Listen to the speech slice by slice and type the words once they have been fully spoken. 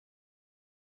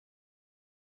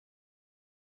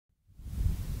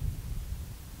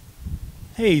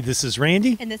Hey, this is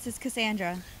Randy. And this is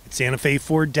Cassandra. At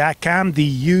SantaFeFord.com, the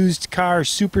used car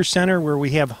super center where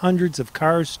we have hundreds of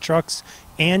cars, trucks,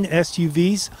 and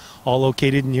SUVs, all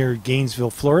located near Gainesville,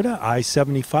 Florida,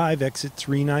 I-75, exit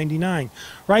 399.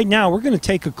 Right now, we're going to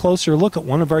take a closer look at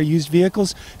one of our used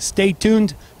vehicles. Stay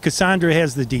tuned. Cassandra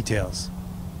has the details.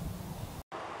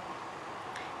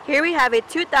 Here we have a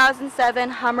 2007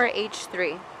 Hummer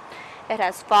H3. It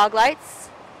has fog lights,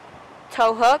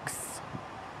 tow hooks,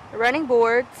 running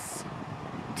boards,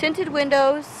 tinted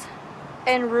windows,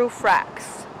 and roof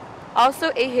racks.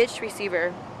 Also a hitch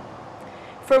receiver.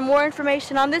 For more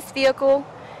information on this vehicle,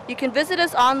 you can visit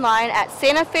us online at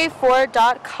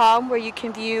SantaFeFord.com where you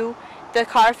can view the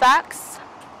Carfax.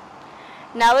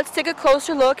 Now let's take a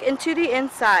closer look into the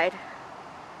inside.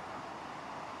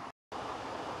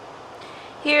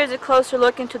 Here's a closer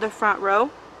look into the front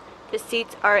row. The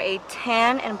seats are a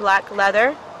tan and black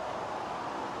leather.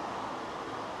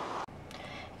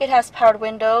 It has powered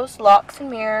windows, locks, and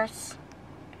mirrors.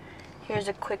 Here's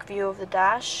a quick view of the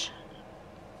dash.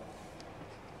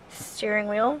 Steering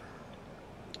wheel.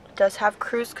 It does have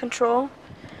cruise control.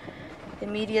 The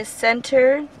media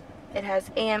center. It has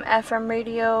AM/FM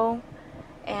radio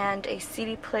and a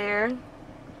CD player.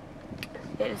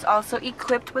 It is also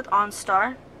equipped with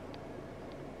OnStar.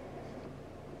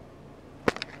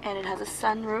 And it has a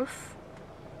sunroof.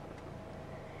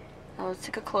 Now let's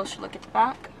take a closer look at the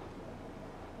back.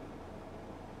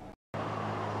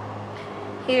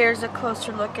 Here's a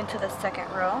closer look into the second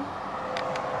row.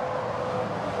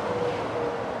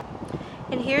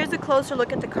 And here's a closer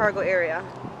look at the cargo area.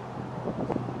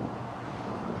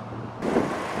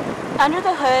 Under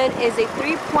the hood is a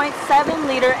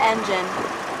 3.7-liter engine.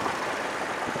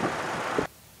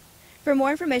 For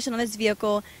more information on this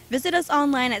vehicle, visit us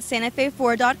online at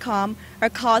SantaFeFord.com or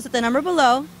call us at the number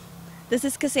below. This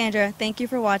is Cassandra. Thank you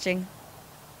for watching.